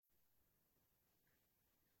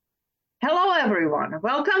Hello, everyone.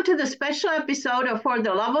 Welcome to the special episode of For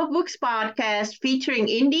the Love of Books podcast featuring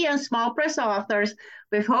indie and small press authors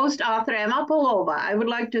with host author Emma Polova. I would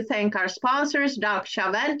like to thank our sponsors, Doc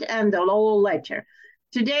Chavent and the Lowell Ledger.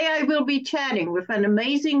 Today, I will be chatting with an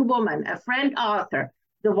amazing woman, a friend author,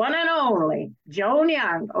 the one and only Joan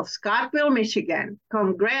Young of Scottsville, Michigan.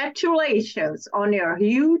 Congratulations on your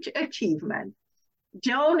huge achievement.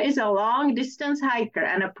 Joan is a long distance hiker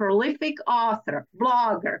and a prolific author,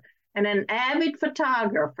 blogger, and an avid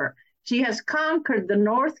photographer. She has conquered the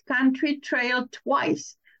North Country Trail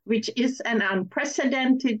twice, which is an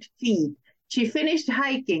unprecedented feat. She finished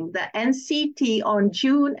hiking the NCT on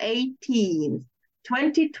June 18th,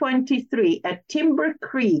 2023, at Timber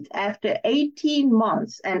Creek after 18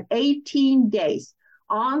 months and 18 days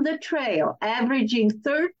on the trail, averaging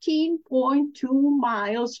 13.2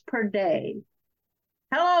 miles per day.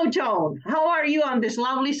 Hello, Joan. How are you on this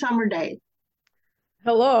lovely summer day?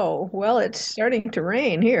 Hello. Well, it's starting to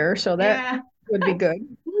rain here, so that Yeah, would be good.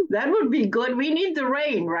 that would be good. We need the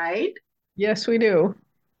rain, right? Yes, we do.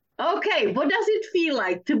 Okay, what does it feel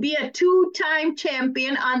like to be a two-time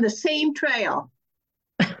champion on the same trail?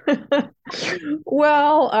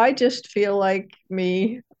 Well, I just feel like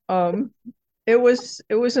me. It was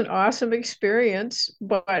an awesome experience,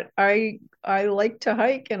 but I like to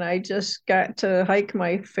hike and I just got to hike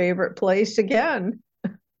my favorite place again.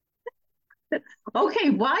 Okay,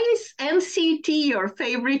 why is NCT your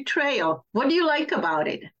favorite trail? What do you like about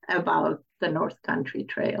it, about the North Country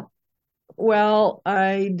Trail? Well,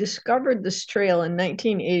 I discovered this trail in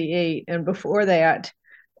 1988, and before that,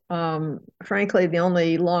 frankly, the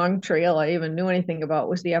only long trail I even knew anything about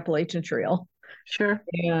was the Appalachian Trail. Sure.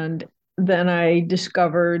 And then I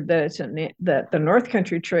discovered that that the North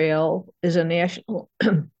Country Trail is a national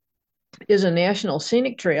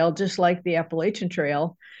scenic trail, just like the Appalachian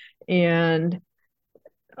Trail, and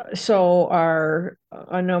so are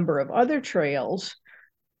a number of other trails.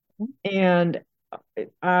 And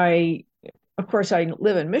I, of course, I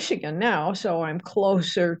live in Michigan now, so I'm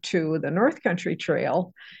closer to the North Country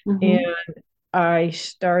Trail, and Mm-hmm. I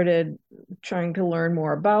started trying to learn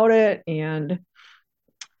more about it and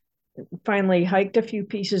finally hiked a few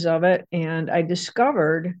pieces of it, and I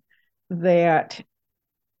discovered that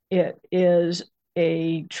it is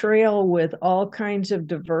a trail with all kinds of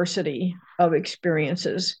diversity of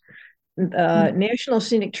experiences. National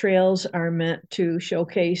scenic trails are meant to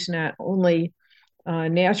showcase not only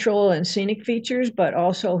natural and scenic features, but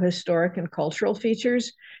also historic and cultural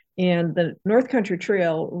features. And the North Country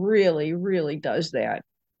Trail really, really does that.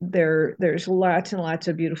 There's lots and lots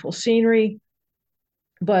of beautiful scenery,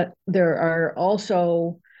 but there are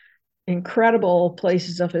also incredible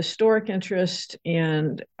places of historic interest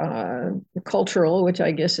and cultural, which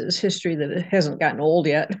I guess is history that it hasn't gotten old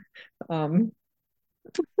yet. Um,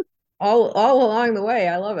 all along the way,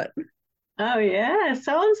 I love it. Oh, yeah,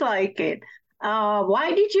 sounds like it.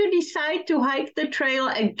 Why did you decide to hike the trail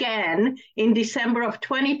again in December of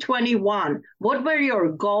 2021? What were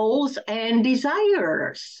your goals and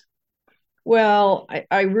desires? Well,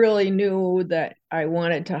 I really knew that I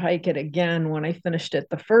wanted to hike it again when I finished it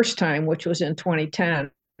the first time, which was in 2010,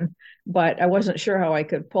 but I wasn't sure how I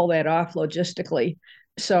could pull that off logistically.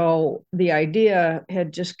 So the idea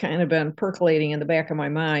had just kind of been percolating in the back of my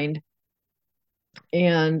mind.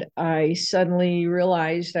 And I suddenly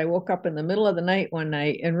realized I woke up in the middle of the night one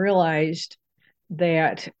night and realized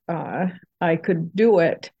that I could do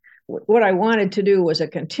it. What I wanted to do was a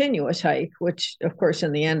continuous hike, which, of course,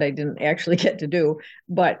 in the end, I didn't actually get to do.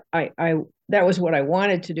 But I that was what I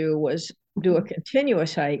wanted to do was do a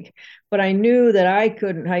continuous hike. But I knew that I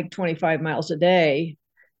couldn't hike 25 miles a day,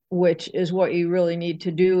 which is what you really need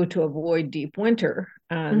to do to avoid deep winter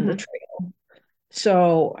on the Mhm. trail.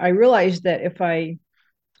 So I realized that if I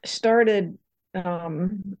started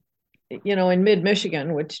in mid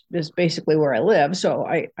Michigan, which is basically where I live. So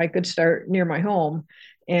I could start near my home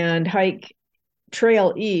and hike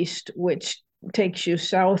Trail East, which takes you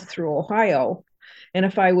south through Ohio. And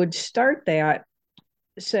if I would start that,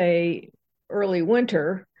 say, early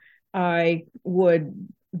winter, I would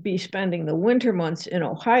be spending the winter months in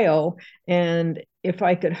Ohio. And if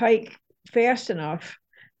I could hike fast enough,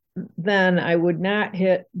 then I would not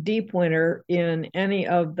hit deep winter in any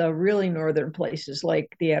of the really northern places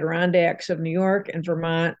like the Adirondacks of New York and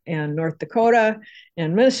Vermont and North Dakota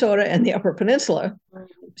and Minnesota and the Upper Peninsula.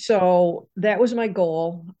 So that was my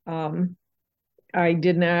goal. I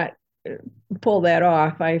did not pull that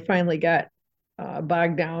off. I finally got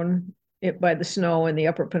bogged down by the snow in the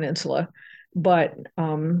Upper Peninsula, but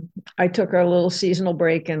I took a little seasonal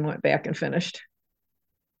break and went back and finished.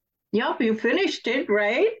 Yep, you finished it,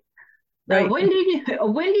 right? Right. When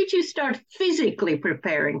did you start physically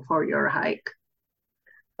preparing for your hike?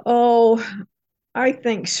 Oh, I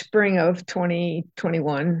think spring of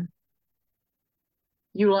 2021.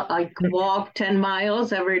 You like walk 10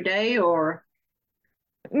 miles every day or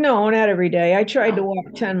No, not every day. I tried to oh,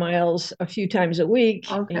 walk 10 miles a few times a week.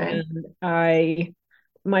 okay. And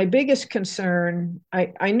my biggest concern,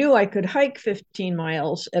 I knew I could hike 15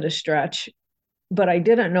 miles at a stretch, but I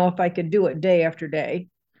didn't know if I could do it day after day.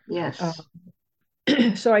 Uh, Yes.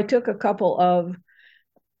 so I took a couple of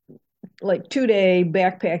like 2 day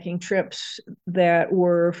backpacking trips that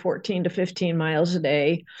were 14 to 15 miles a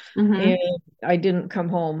day. And Mm-hmm. I didn't come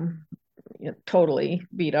home, totally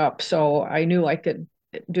beat up. So I knew I could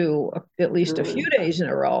do at least a few days in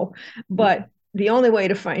a row. But the only way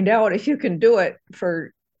to find out if you can do it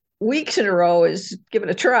for weeks in a row is give it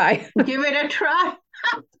a try. Give it a try.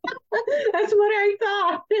 That's what I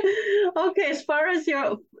thought. Okay, as far as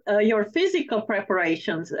your physical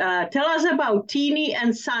preparations, tell us about Teeny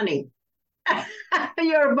and Sunny.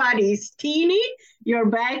 Your buddies, Teeny, your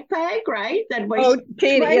backpack, right? That weighs Oh,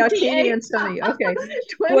 teeny, yeah, teeny 28, and sunny. Okay.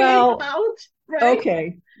 28 Well, pounds, right?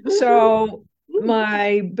 okay. So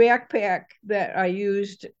my backpack that I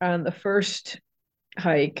used on the first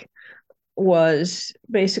hike was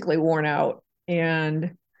basically worn out.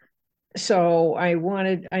 And so I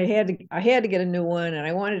had to get a new one, and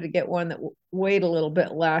I wanted to get one that weighed a little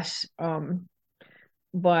bit less.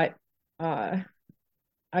 But uh,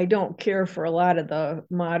 I don't care for a lot of the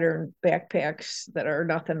modern backpacks that are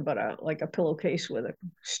nothing but a pillowcase with a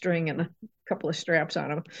string and a couple of straps on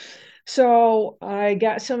them. So I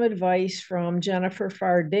got some advice from Jennifer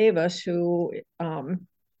Farr Davis, who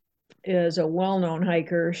is a well-known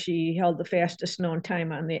hiker. She held the fastest known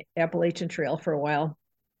time on the Appalachian Trail for a while.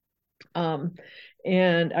 Um,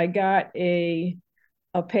 and I got a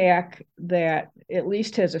pack that at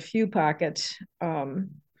least has a few pockets. And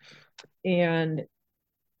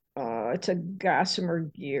it's a Gossamer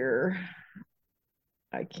Gear.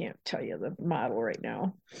 I can't tell you the model right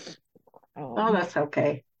now. Oh, Um, that's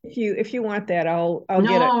okay. if you want that, I'll get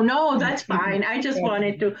it. No, no, You, that's you fine. I just can,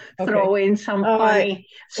 wanted to okay. throw in some Uh, funny.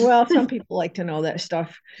 well, some people like to know that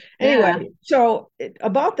stuff. Anyway, Yeah. so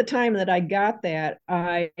about the time that I got that,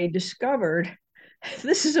 I discovered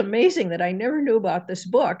this is amazing that I never knew about this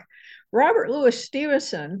book. Robert Louis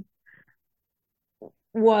Stevenson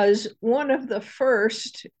was one of the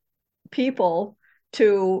first people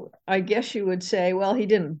to, I guess you would say, well, he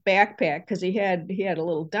didn't backpack because he had a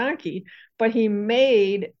little donkey, but he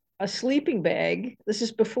made a sleeping bag. This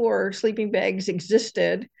is before sleeping bags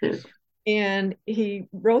existed. And he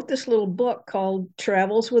wrote this little book called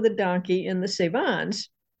Travels with a Donkey in the Savans.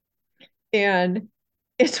 And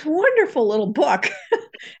it's a wonderful little book.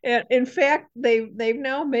 And in fact, they've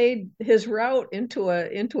now made his route into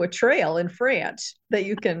a trail in France that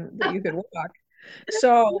you can walk.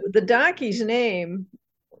 So the donkey's name,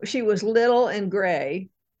 she was little and gray,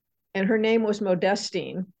 and her name was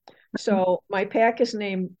Modestine. So my pack is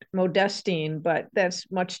named Modestine, but that's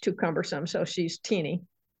much too cumbersome. So she's teeny.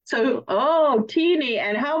 So, oh, Teeny.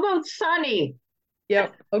 And how about Sunny?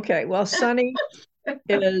 Yep. Okay. Well,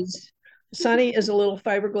 is Sunny is a little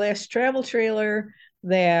fiberglass travel trailer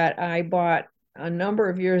that I bought a number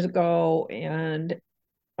of years ago, and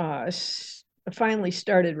finally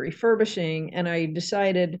started refurbishing. And I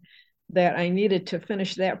decided that I needed to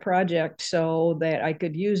finish that project so that I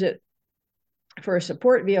could use it for a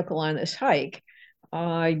support vehicle on this hike.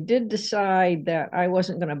 I did decide that I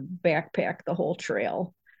wasn't going to backpack the whole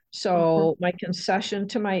trail. Mhm. So my concession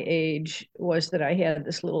to my age was that I had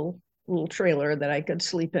this little trailer that I could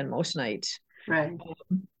sleep in most nights. Right.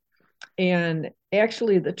 And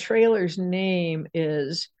actually, the trailer's name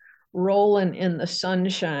is Rollin' in the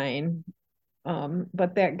Sunshine,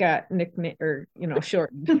 but that got nicknamed or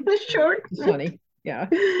shortened. Short. It's funny, yeah.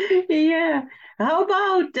 Yeah. How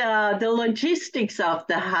about the logistics of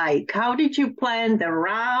the hike? How did you plan the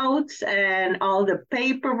routes and all the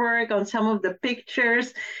paperwork on some of the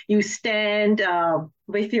pictures? You stand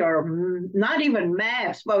with your, not even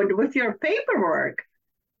maps, but with your paperwork.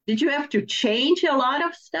 Did you have to change a lot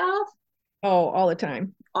of stuff Oh, all the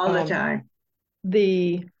time. all the time?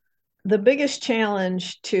 The the biggest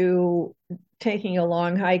challenge to taking a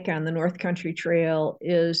long hike on the North Country Trail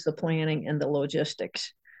is the planning and the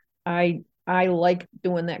logistics. I like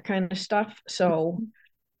doing that kind of stuff, so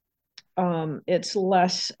it's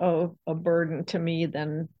less of a burden to me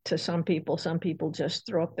than to some people. Some people just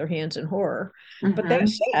throw up their hands in horror. But that Hmm.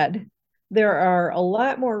 said, there are a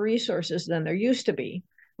lot more resources than there used to be.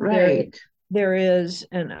 There, Right. there is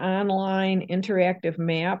an online interactive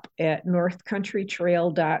map at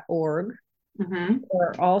northcountrytrail.org. Mm-hmm. There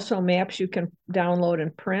are also maps you can download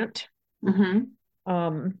and print. Mm-hmm.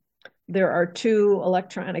 Um, there are two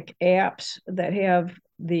electronic apps that have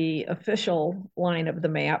the official line of the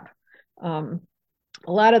map. Um,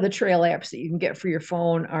 a lot of the trail apps that you can get for your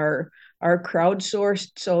phone are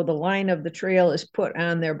crowdsourced, so the line of the trail is put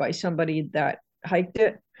on there by somebody that hiked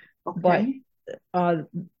it. But Okay. uh,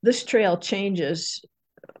 this trail changes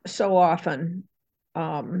so often.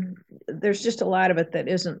 There's just a lot of it that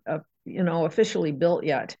isn't officially built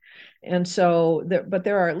yet, and so but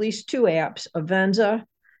there are at least two apps, Avenza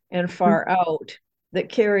and Far Out, that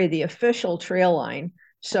carry the official trail line. Okay.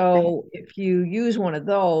 So if you use one of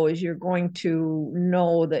those, you're going to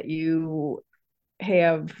know that you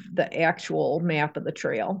have the actual map of the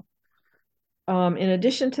trail. In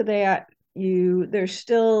addition to that, you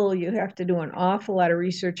have to do an awful lot of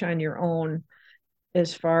research on your own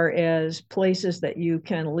as far as places that you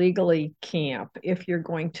can legally camp if you're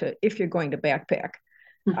going to backpack.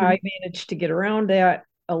 Mm-hmm. I managed to get around that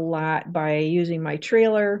a lot by using my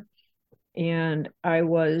trailer, and I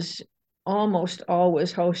was almost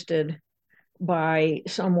always hosted by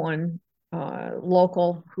someone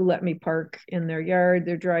local who let me park in their yard,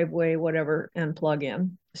 their driveway, whatever, and plug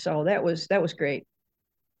in. So that was great.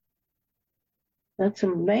 That's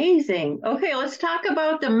amazing. Okay, let's talk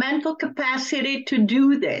about the mental capacity to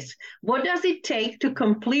do this. What does it take to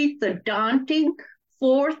complete the daunting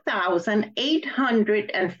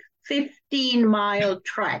 4,815-mile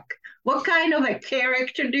trek? What kind of a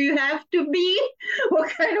character do you have to be? What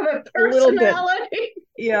kind of a A little bit, personality?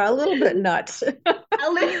 yeah, a little bit nuts. A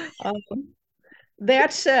little, um,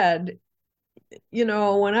 that said,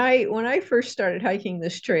 when I first started hiking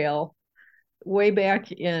this trail way back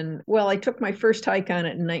I took my first hike on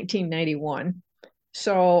it in 1991.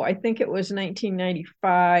 So I think it was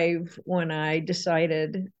 1995 when I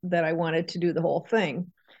decided that I wanted to do the whole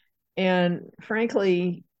thing. And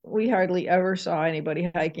frankly, we hardly ever saw anybody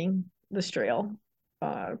hiking this trail.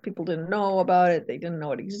 People didn't know about it, they didn't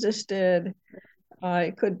know it existed.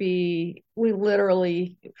 It could be we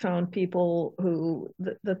literally found people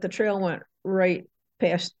that the trail went right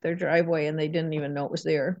past their driveway and they didn't even know it was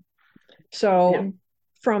there. yeah. So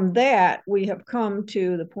from that, we have come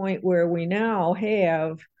to the point where we now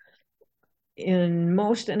have, in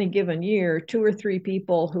most any given year, two or three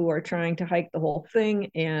people who are trying to hike the whole thing.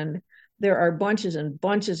 And there are bunches and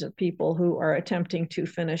bunches of people who are attempting to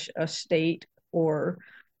finish a state or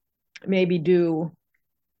maybe do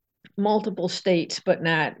multiple states, but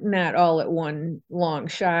not all at one long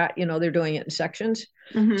shot. They're doing it in sections.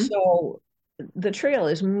 Mm-hmm. So the trail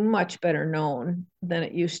is much better known than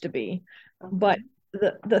it used to be. But Okay.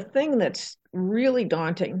 the thing that's really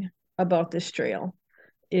daunting about this trail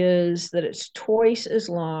is that it's twice as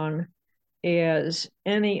long as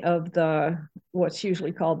any of the what's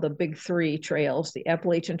usually called the big three trails, the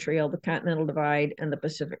Appalachian Trail, the Continental Divide, and the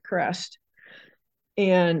Pacific Crest.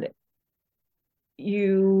 And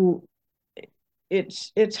you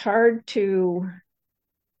it's it's hard to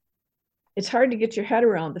it's hard to get your head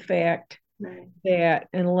around the fact Right. that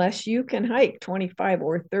unless you can hike 25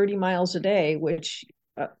 or 30 miles a day, which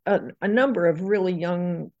a number of really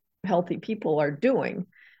young, healthy people are doing,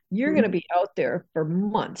 you're going to Mm-hmm. be out there for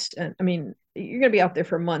months. And I mean, you're going to be out there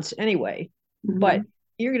for months anyway, but Mm-hmm.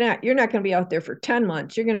 you're not going to be out there for 10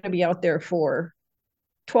 months. You're going to be out there for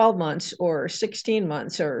 12 months or 16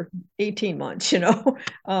 months or 18 months. um,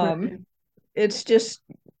 Right. it's just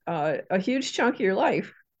a huge chunk of your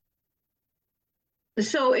life.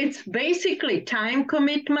 So it's basically time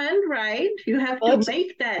commitment, right? You have Well, to it's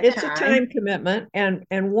make that it's a time. time commitment,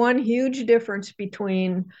 and one huge difference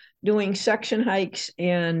between doing section hikes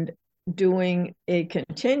and doing a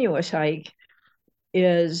continuous hike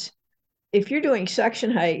is if you're doing section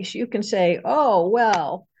hikes, you can say, "Oh,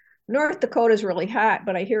 well, North Dakota is really hot,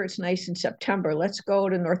 but I hear it's nice in September. Let's go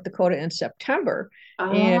to North Dakota in September."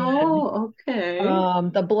 And Oh, okay.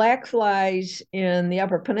 the black flies in the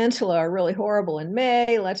Upper Peninsula are really horrible in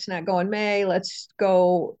May. Let's not go in May. Let's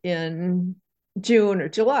go in June or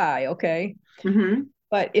July. Okay. Mm-hmm.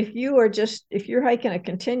 But if you're hiking a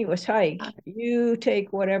continuous hike, you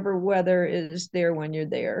take whatever weather is there when you're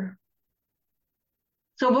there.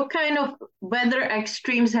 So what kind of weather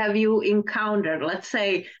extremes have you encountered? Let's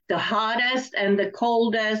say the hottest and the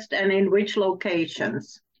coldest, and in which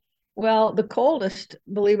locations? Well, the coldest,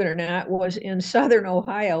 believe it or not, was in southern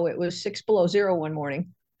Ohio. It was 6 below zero one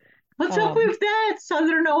morning. What's up Um, with that?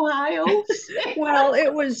 Southern Ohio? well,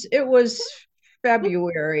 it was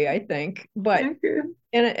February, I think, but Okay.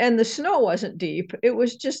 and the snow wasn't deep. It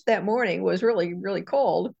was just that morning was really really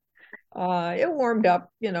cold. It warmed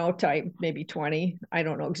up, type maybe 20. I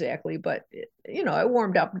don't know exactly, but it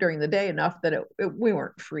warmed up during the day enough that we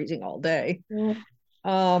weren't freezing all day. Mm.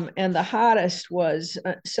 And the hottest was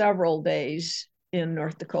several days in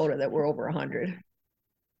North Dakota that were over 100.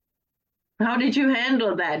 How did you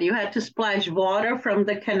handle that? You had to splash water from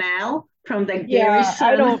the canal, from the Yeah,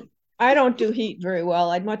 I garrison? don't I don't do heat very well.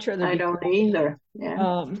 I'd much rather I be don't cold. either.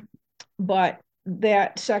 Yeah. But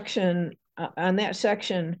that section on that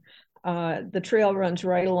section, the trail runs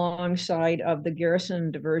right alongside of the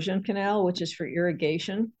Garrison Diversion Canal, which is for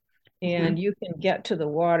irrigation, and Mhm. you can get to the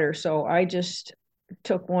water. So I just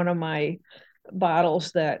took one of my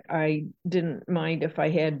bottles that I didn't mind if I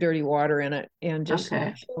had dirty water in it, and just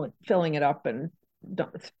Okay. filling it up and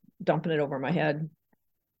dumping it over my head.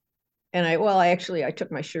 And I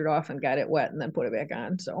took my shirt off and got it wet and then put it back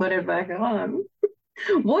on. So, Put it back on.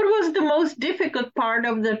 What was the most difficult part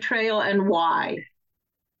of the trail and why?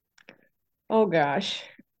 oh gosh,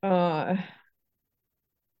 uh,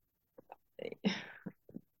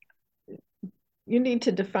 you need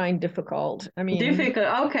to define difficult. I mean,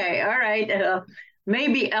 Difficult. Okay. All right.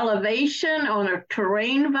 Maybe elevation on a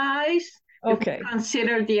terrain wise, if we okay.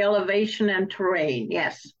 consider the elevation and terrain.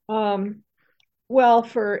 Yes. Um, well,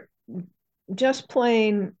 for just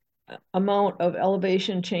plain amount of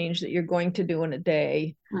elevation change that you're going to do in a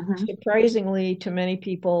day, Hmm. surprisingly to many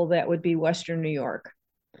people, that would be Western New York.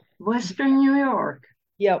 Western New York.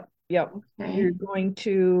 Yep, yep. You're Okay. going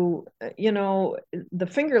to, the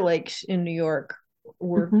Finger Lakes in New York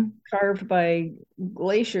were Hmm. carved by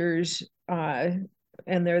glaciers, and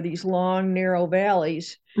they're these long, narrow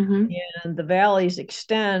valleys, Hmm. and the valleys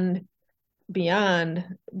extend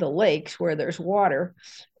beyond the lakes where there's water.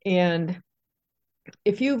 And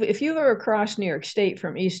if you've ever crossed New York State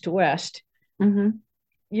from east to west, Hmm.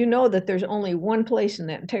 you know that there's only one place in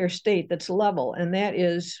that entire state that's level, and that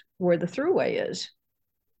is where the thruway is,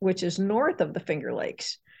 which is north of the Finger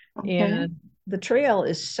Lakes. Okay. And the trail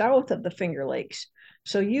is south of the Finger Lakes.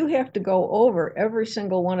 So you have to go over every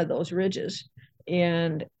single one of those ridges.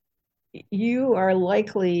 And you are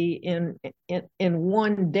likely in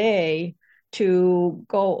one day to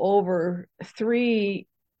go over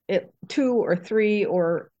two or three,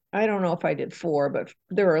 or I don't know if I did four, but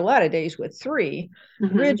there were a lot of days with three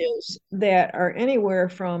Hmm. ridges that are anywhere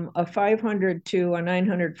from a 500 to a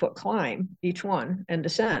 900-foot climb each one and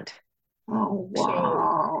descent. Oh, So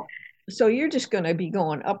wow. so you're just going to be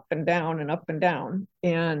going up and down and up and down,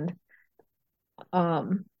 and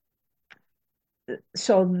um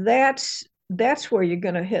so that's where you're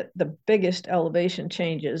going to hit the biggest elevation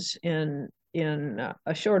changes in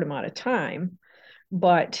a short amount of time.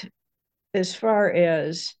 But as far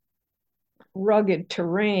as rugged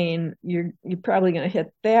terrain, you're probably going to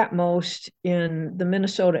hit that most in the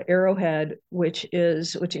Minnesota Arrowhead, which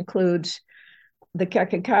includes the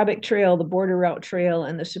Kekakabik Trail, the Border Route Trail,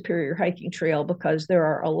 and the Superior Hiking Trail, because there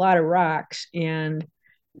are a lot of rocks, and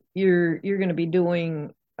you're going to be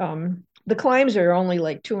doing the climbs are only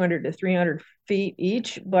like 200 to 300 feet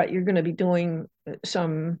each, but you're going to be doing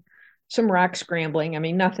some rock scrambling. I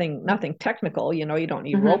mean, nothing technical. You don't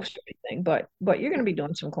need Hmm. ropes or anything, but you're going to be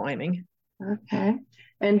doing some climbing. Okay.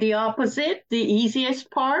 And the opposite, the easiest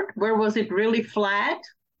part, where was it really flat?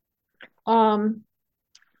 Um,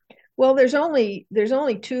 well, there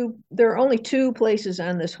are only two places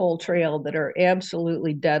on this whole trail that are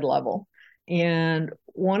absolutely dead level. And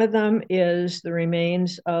one of them is the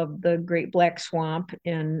remains of the Great Black Swamp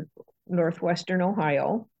in northwestern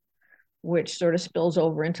Ohio, which sort of spills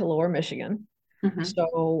over into lower Michigan. Hmm.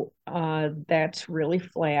 So that's really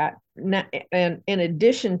flat. And in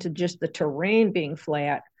addition to just the terrain being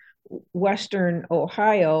flat, Western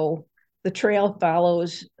Ohio, the trail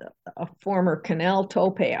follows a former canal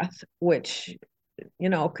towpath, which,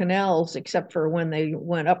 canals, except for when they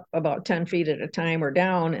went up about 10 feet at a time or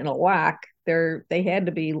down in a lock, they had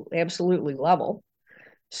to be absolutely level.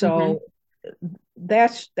 Hmm. So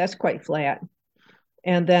that's quite flat.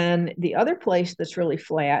 And then the other place that's really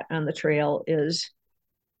flat on the trail is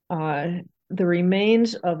uh, the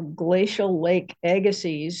remains of glacial Lake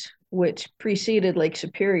Agassiz, which preceded Lake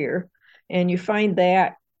Superior. And you find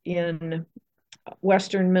that in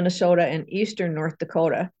western Minnesota and eastern North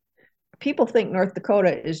Dakota. People think North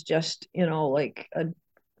Dakota is just, like a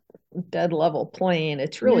dead level plain.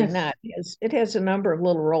 It's really Yes. not. It has a number of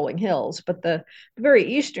little rolling hills, but the very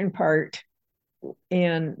eastern part,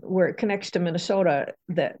 and where it connects to Minnesota,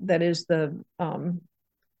 that is the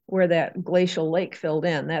where that glacial lake filled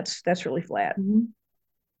in. That's really flat. Mhm.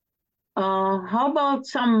 How about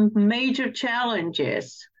some major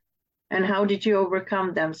challenges and how did you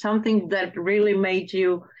overcome them? Something that really made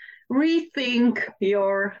you rethink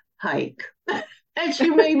your hike. And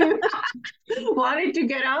you maybe wanted to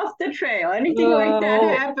get off the trail. Anything like that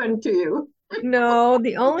Oh, happened to you? no,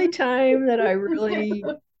 the only time that I really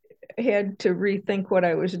had to rethink what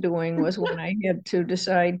I was doing was when I had to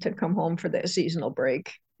decide to come home for that seasonal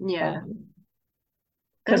break. Yeah. That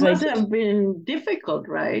Because I must just, have been difficult,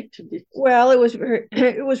 right? well, it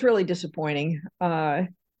was really disappointing. I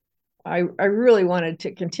really wanted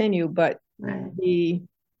to continue, but Right. the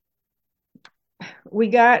we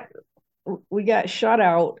got we got shut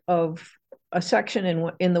out of a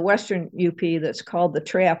section in the western UP that's called the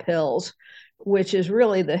Trap Hills, which is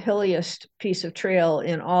really the hilliest piece of trail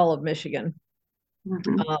in all of Michigan.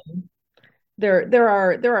 Mm-hmm. Um, there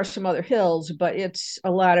are some other hills, but it's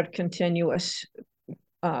a lot of continuous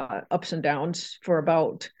ups and downs for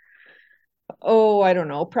about, I don't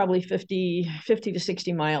know, probably 50 to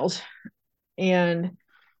 60 miles. And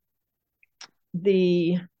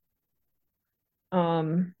the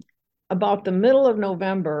um, about the middle of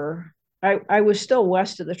November, I was still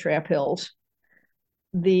west of the Trap Hills.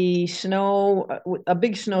 The snow, a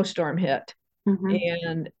big snowstorm hit, Mm-hmm.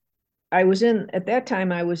 and at that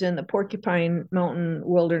time I was in the Porcupine Mountain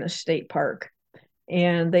Wilderness State Park,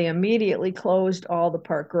 and they immediately closed all the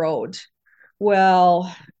park roads.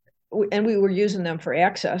 Well, and we were using them for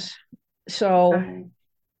access. So Right.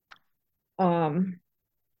 um,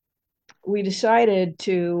 we decided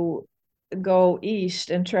to go east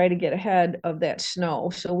and try to get ahead of that snow.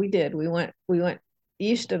 So we did. We went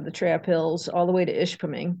east of the Trap Hills all the way to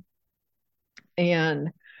Ishpeming and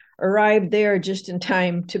arrived there just in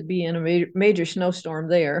time to be in a major snowstorm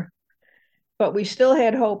there. But we still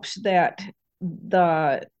had hopes that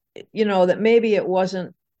the that maybe it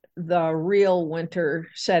wasn't the real winter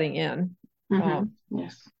setting in. Mm-hmm. Um,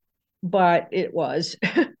 Yes. but it was.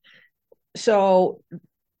 So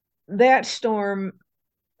that storm,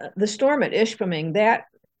 the storm at Ishpeming,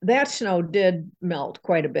 that snow did melt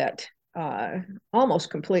quite a bit, almost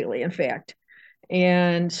completely, in fact.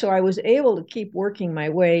 And so I was able to keep working my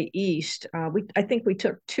way east. I think we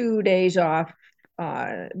took 2 days off,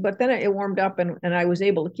 but then it warmed up and I was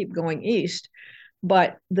able to keep going east.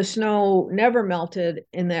 But the snow never melted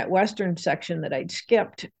in that western section that I'd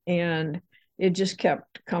skipped, and it just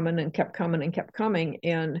kept coming and kept coming and kept coming.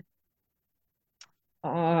 And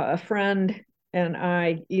a friend and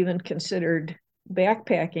I even considered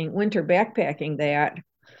winter backpacking that.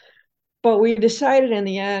 But we decided in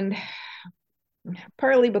the end,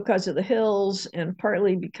 partly because of the hills and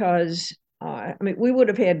partly because we would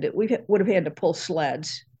have had to pull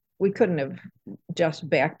sleds. We couldn't have just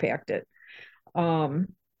backpacked it. Um,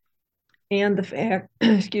 and the fact,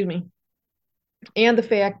 excuse me, and the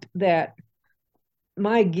fact that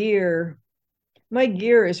my gear my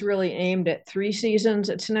gear is really aimed at 3 seasons.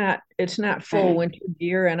 It's not full Right. winter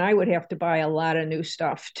gear, and I would have to buy a lot of new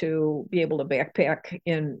stuff to be able to backpack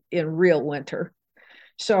in real winter.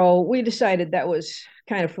 So we decided that was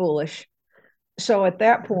kind of foolish. So at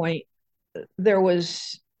that point, there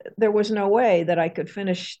was there was no way that I could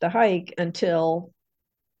finish the hike until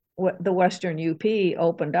the Western UP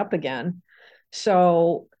opened up again.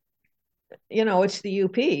 So it's the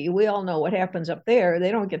UP. We all know what happens up there.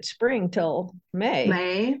 They don't get spring till May.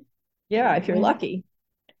 May. Yeah, if you're Right. lucky.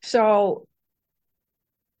 So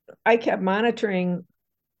I kept monitoring.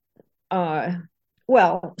 Uh,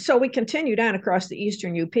 so we continued on across the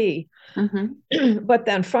eastern UP, Mm-hmm. but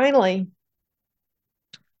then finally,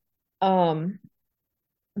 um,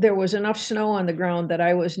 there was enough snow on the ground that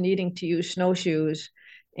I was needing to use snowshoes,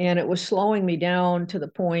 and it was slowing me down to the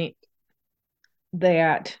point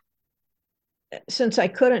that since I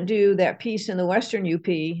couldn't do that piece in the western UP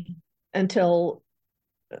until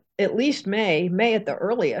at least May at the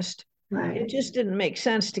earliest, Right. it just didn't make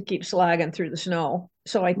sense to keep slogging through the snow.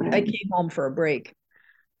 So I Right. came home for a break.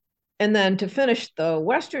 And then to finish the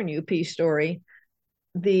Western UP story,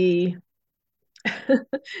 the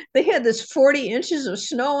they had this 40 inches of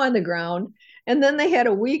snow on the ground, and then they had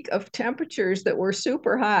a week of temperatures that were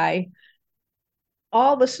super high.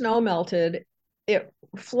 All the snow melted. It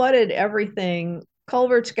flooded everything.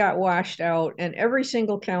 Culverts got washed out, and every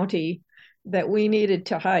single county that we needed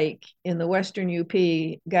to hike in the Western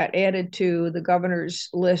UP got added to the governor's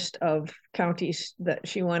list of counties that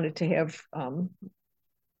she wanted to have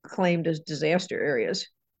claimed as disaster areas.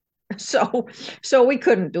 So so we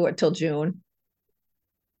couldn't do it till June.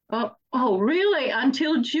 Oh, really?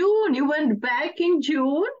 Until June? You went back in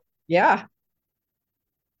June? Yeah.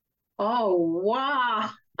 Oh, wow.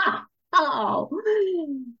 Oh.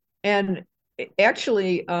 And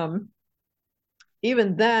actually,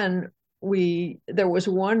 even then there was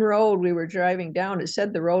one road we were driving down. It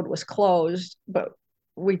said the road was closed, but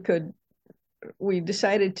we could we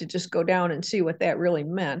decided to just go down and see what that really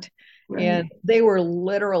meant. Right. And they were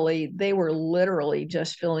literally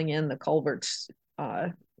just filling in the culverts.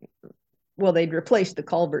 Well, they'd replaced the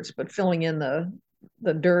culverts, but filling in the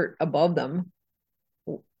dirt above them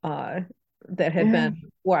that had been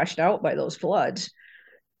washed out by those floods.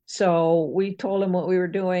 So we told them what we were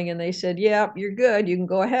doing, and they said, "Yeah, you're good. You can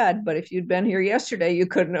go ahead. But if you'd been here yesterday, you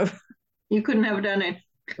couldn't have." You couldn't have done it.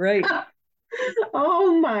 Right.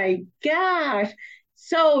 Oh my gosh.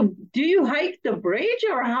 So do you hike the bridge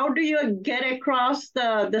or how do you get across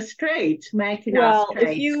the straits, Mackinac Well,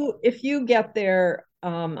 Straits? if you get there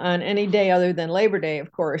on any day other than Labor Day,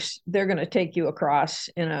 of course, they're going to take you across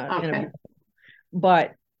in a. Okay.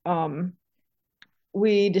 But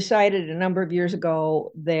we decided a number of years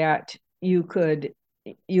ago that you could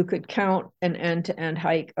count an end to end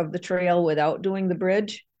hike of the trail without doing the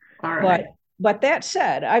bridge. All But right. that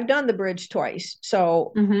said, I've done the bridge twice,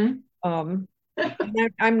 so Mm-hmm. um,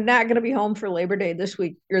 I'm not going to be home for Labor Day this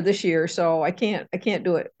week or this year, so I can't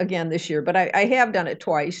do it again this year. But I have done it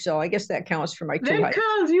twice, so I guess that counts for my two That hikes.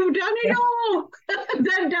 counts. You've done Yeah. it all.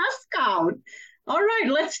 That does count. All right,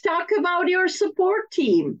 let's talk about your support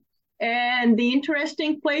team and the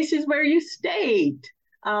interesting places where you stayed.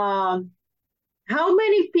 Um, how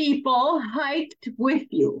many people hiked with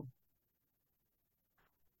you?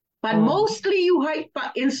 But Um, mostly you hike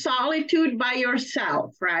in solitude by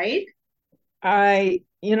yourself, right? I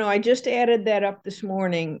just added that up this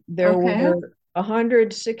morning. There Okay. were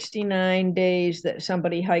 169 days that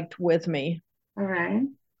somebody hiked with me. All right.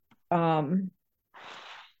 Um,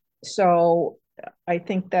 so I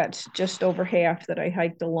think that's just over half that I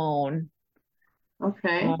hiked alone.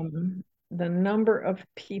 Okay. The number of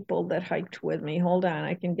people that hiked with me, hold on,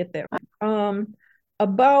 I can get that.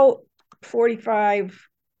 About 45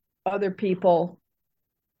 other people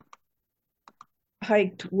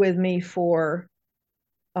hiked with me for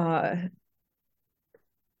uh,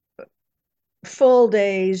 full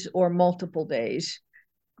days or multiple days.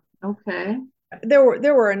 Okay. There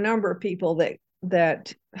were a number of people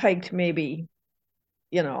that hiked maybe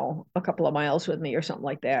a couple of miles with me or something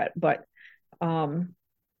like that, but um,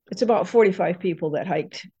 it's about 45 people that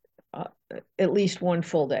hiked uh, at least one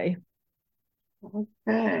full day.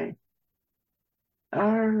 Okay.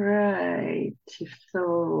 All right.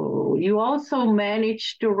 So you also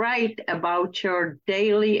managed to write about your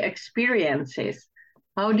daily experiences.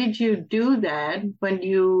 How did you do that when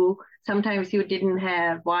you sometimes you didn't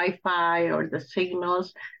have Wi-Fi or the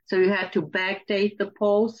signals, so you had to backdate the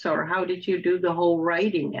posts, or how did you do the whole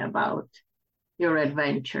writing about your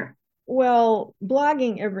adventure? Well,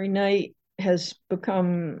 blogging every night has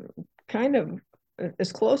become kind of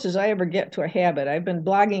as close as I ever get to a habit. I've been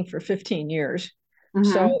blogging for 15 years. So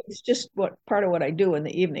Mm-hmm. it's just what part of what I do in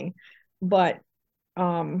the evening. But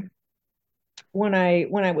um, when I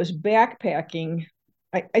was backpacking,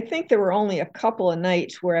 I think there were only a couple of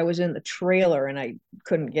nights where I was in the trailer and I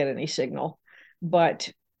couldn't get any signal.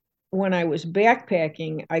 But when I was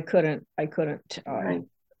backpacking, I couldn't Right.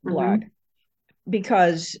 blog Mm-hmm.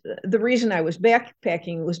 because the reason I was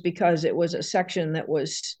backpacking was because it was a section that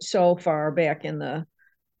was so far back in the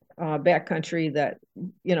backcountry that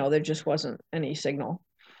there just wasn't any signal.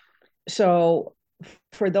 So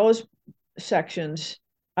for those sections,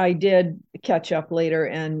 I did catch up later,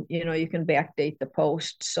 and you can backdate the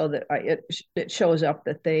post so that it shows up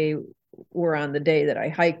that they were on the day that I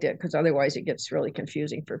hiked it, because otherwise it gets really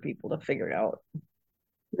confusing for people to figure it out.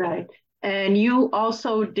 Right. And you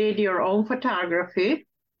also did your own photography.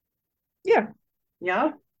 Yeah.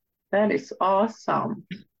 Yeah, that is awesome.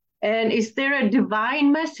 And is there a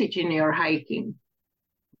divine message in your hiking?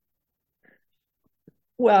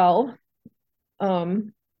 Well,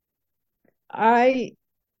 um, I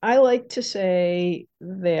I like to say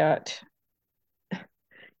that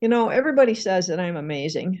everybody says that I'm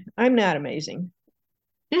amazing. I'm not amazing.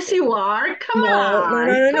 Yes, you are. Come No, no, no, on,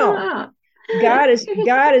 no, come no. on.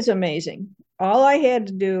 God is amazing. All I had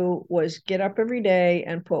to do was get up every day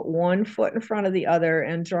and put one foot in front of the other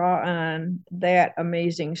and draw on that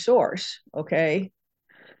amazing source. Okay.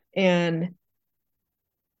 And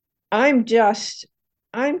I'm just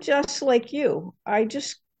I'm just like you. I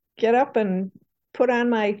just get up and put on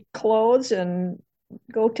my clothes and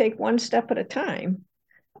go take one step at a time.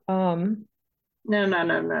 Um, No, no,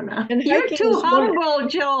 no, no, no. and You're hiking too is one. humble,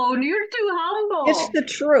 Joan. You're too It's humble. the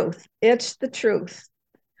truth. It's the truth.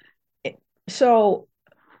 So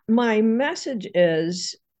my message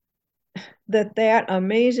is that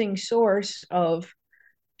amazing source of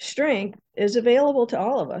strength is available to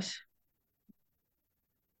all of us.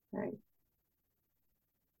 Right.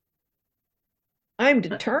 I'm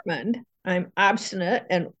determined. I'm obstinate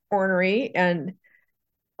and ornery, and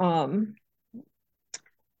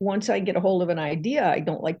once I get a hold of an idea, I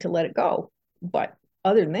don't like to let it go. But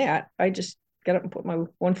other than that, I just get up and put my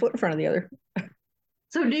one foot in front of the other.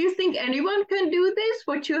 So do you think anyone can do this,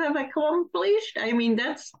 what you have accomplished? I mean,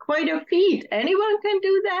 that's quite a feat. Anyone can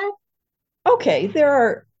do that? Okay,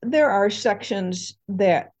 there are sections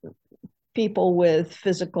that people with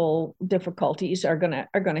physical difficulties are gonna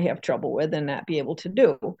have trouble with and not be able to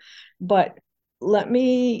do. But let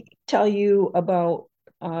me tell you about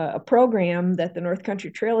a program that the North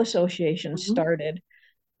Country Trail Association Mm-hmm. started,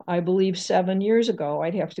 I believe 7 years ago.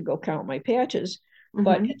 I'd have to go count my patches,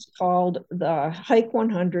 but Mm-hmm. it's called the Hike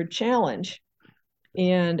 100 Challenge.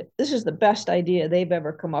 And this is the best idea they've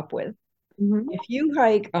ever come up with. Mm-hmm. If you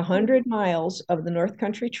hike 100 miles of the North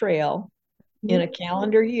Country Trail in a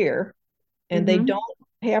calendar year, and they Mm-hmm. don't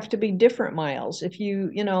have to be different miles. If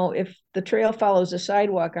the trail follows a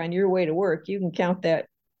sidewalk on your way to work, you can count that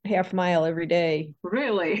half mile every day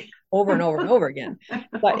Really? over and over and over again.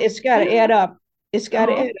 But it's got to add up. It's got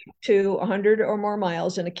to Uh-huh. add up to 100 or more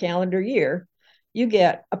miles in a calendar year. You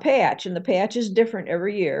get a patch, and the patch is different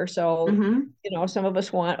every year. So, Mm-hmm. some of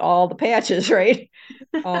us want all the patches, right?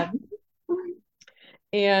 Um,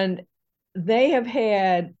 and they have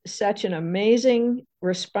had such an amazing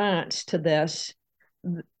response to this.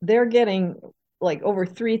 They're getting like over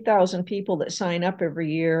 3,000 people that sign up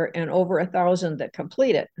every year and over 1,000 that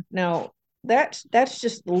complete it. Now, that's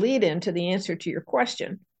just the lead in to the answer to your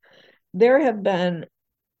question. There have been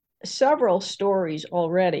several stories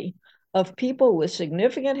already of people with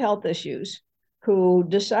significant health issues who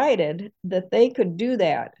decided that they could do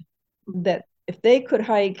that if they could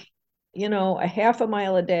hike, a half a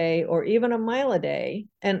mile a day or even a mile a day,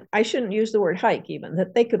 and I shouldn't use the word hike even,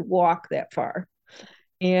 that they could walk that far.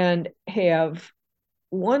 And have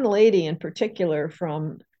one lady in particular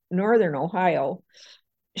from Northern Ohio,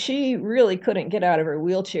 she really couldn't get out of her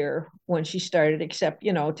wheelchair when she started, except,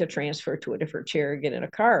 to transfer to a different chair, get in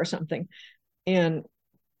a car or something. And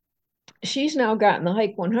she's now gotten the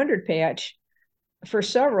Hike 100 patch for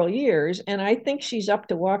several years. And I think she's up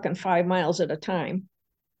to walking 5 miles at a time.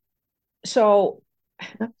 So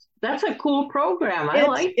That's a cool program. I it's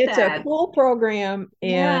like it's a that. cool program,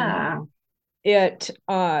 and Yeah.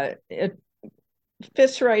 it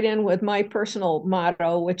fits right in with my personal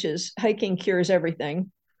motto, which is hiking cures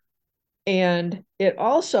everything. And it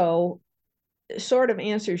also sort of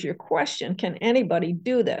answers your question, can anybody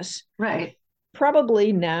do this? Right.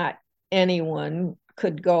 Probably not anyone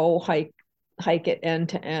could go hike it end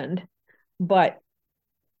to end, but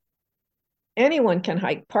anyone can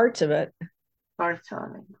hike parts of it. Parts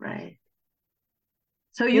on it. Right.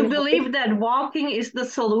 So You you know, believe that walking is the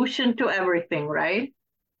solution to everything, right?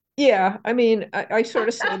 yeah, I mean, I sort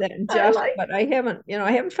of say that in I jest, like. but I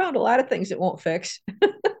haven't found a lot of things it won't fix.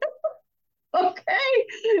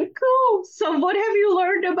 Okay, cool. So, what have you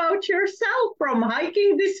learned about yourself from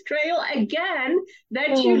hiking this trail again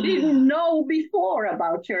that you didn't know before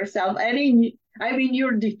about yourself? I mean,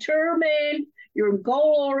 you're determined, you're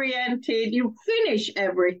goal oriented, you finish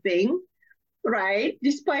everything, right?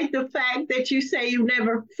 Despite the fact that you say you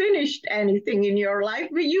never finished anything in your life,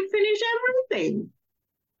 but you finish everything.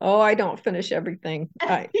 Oh, I don't finish everything.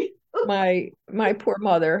 My poor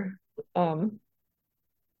mother. Um,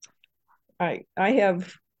 I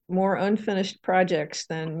have more unfinished projects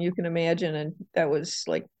than you can imagine, and that was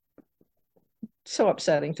like so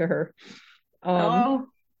upsetting to her. Um, Oh,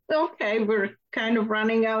 okay. We're kind of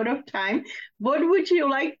running out of time. What would you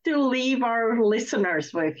like to leave our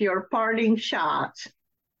listeners with? Your parting shot.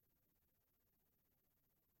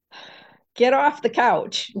 get off the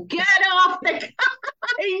couch. Get off the couch.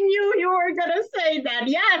 I knew you were going to say that.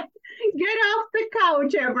 Yes. Get off the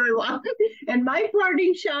couch, everyone. And my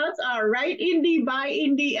parting shots are write indie, buy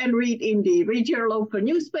indie, and read indie. Read your local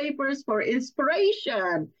newspapers for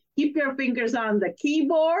inspiration. Keep your fingers on the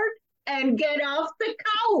keyboard and get off the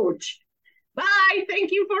couch. Bye.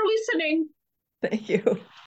 Thank you for listening. Thank you.